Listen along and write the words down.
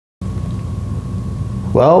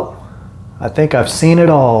Well, I think I've seen it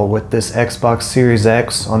all with this Xbox Series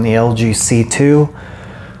X on the LG C2.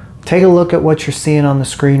 Take a look at what you're seeing on the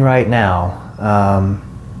screen right now. I'm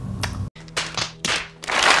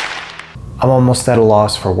almost at a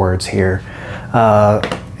loss for words here.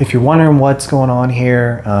 If you're wondering what's going on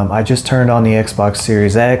here, I just turned on the Xbox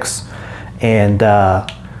Series X, and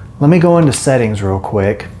let me go into settings real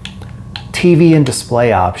quick. TV and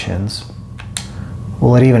display options.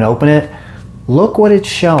 Will it even open it? Look what it's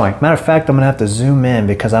showing. Matter of fact, I'm gonna have to zoom in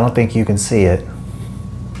because I don't think you can see it.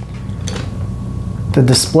 The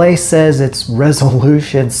display says it's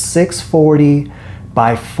resolution 640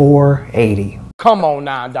 by 480. Come on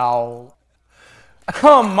now, dog.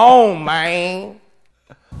 Come on, man.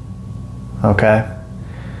 Okay.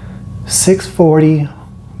 640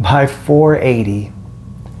 by 480.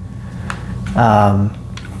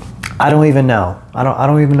 I don't even know. I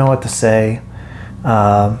don't even know what to say.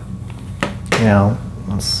 You know,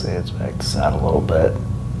 let's see, let's back this out a little bit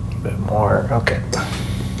more. Okay.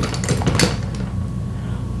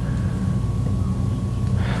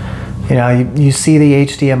 You know, you see the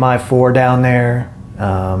HDMI 4 down there.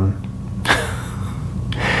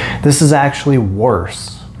 This is actually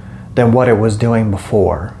worse than what it was doing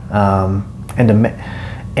before.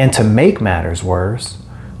 And to make matters worse,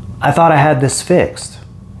 I thought I had this fixed.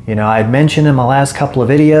 You know, I'd mentioned in my last couple of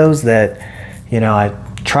videos that, you know, I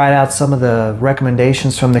tried out some of the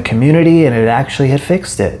recommendations from the community and it actually had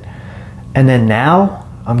fixed it. And then now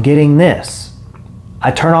I'm getting this.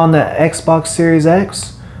 I turn on the Xbox Series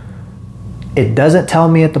X. It doesn't tell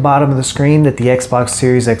me at the bottom of the screen that the Xbox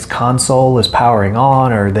Series X console is powering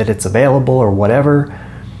on or that it's available or whatever.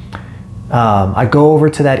 I go over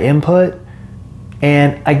to that input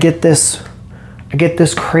and I get this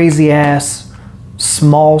crazy ass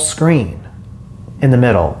small screen in the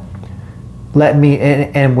middle.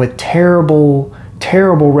 And with terrible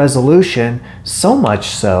resolution, so much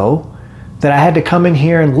so that I had to come in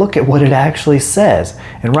here and look at what it actually says.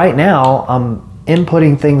 And right now I'm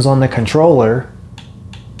inputting things on the controller.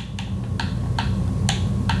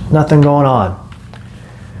 Nothing going on.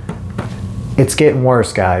 It's getting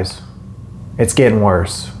worse, guys. It's getting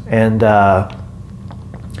worse. And I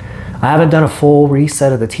haven't done a full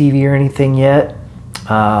reset of the TV or anything yet.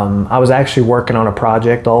 I was actually working on a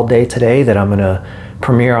project all day today that I'm gonna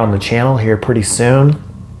premiere on the channel here pretty soon.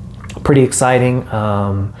 Pretty exciting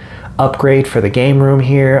upgrade for the game room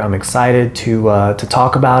here. I'm excited to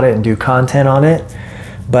talk about it and do content on it.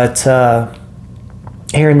 But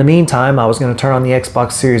here in the meantime, I was gonna turn on the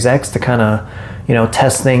Xbox Series X to kind of, you know,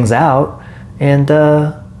 test things out. And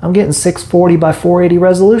I'm getting 640 by 480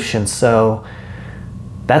 resolution. So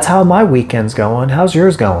that's how my weekend's going. How's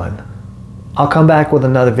yours going? I'll come back with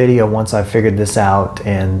another video once I've figured this out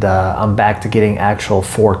and I'm back to getting actual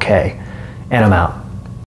 4K. And I'm out.